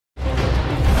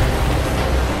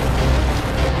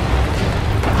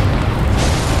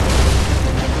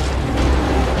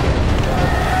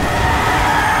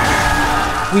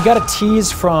We got a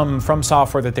tease from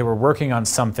Software that they were working on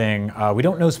something. We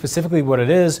don't know specifically what it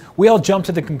is. We all jumped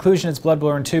to the conclusion it's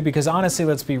Bloodborne 2 because honestly,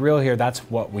 let's be real here, that's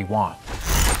what we want.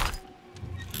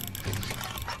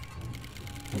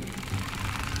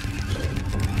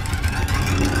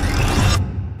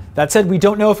 That said, we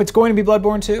don't know if it's going to be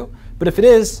Bloodborne 2, but if it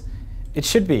is, it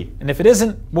should be. And if it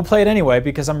isn't, we'll play it anyway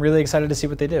because I'm really excited to see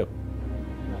what they do.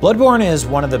 Bloodborne is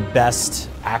one of the best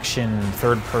action,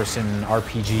 third-person,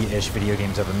 RPG-ish video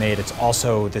games ever made. It's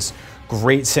also this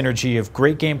great synergy of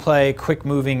great gameplay,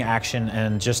 quick-moving action,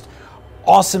 and just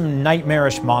awesome,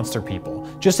 nightmarish monster people.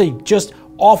 Just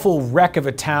awful wreck of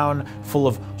a town full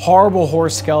of horrible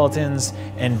horse skeletons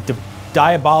and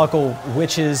diabolical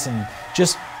witches and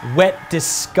just wet,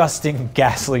 disgusting,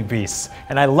 ghastly beasts.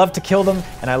 And I love to kill them,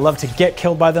 and I love to get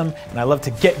killed by them, and I love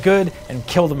to get good and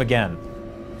kill them again.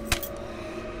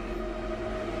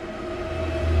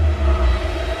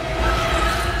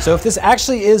 So if this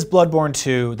actually is Bloodborne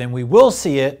 2, then we will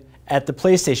see it at the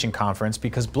PlayStation conference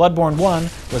because Bloodborne 1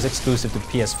 was exclusive to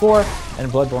PS4,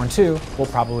 and Bloodborne 2 will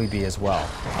probably be as well.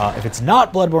 If it's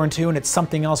not Bloodborne 2 and it's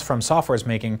something else From Software's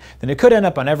making, then it could end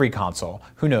up on every console.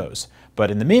 Who knows? But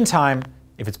in the meantime,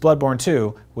 if it's Bloodborne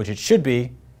 2, which it should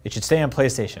be, it should stay on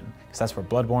PlayStation, because that's where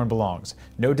Bloodborne belongs.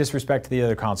 No disrespect to the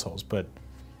other consoles, but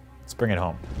let's bring it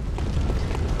home.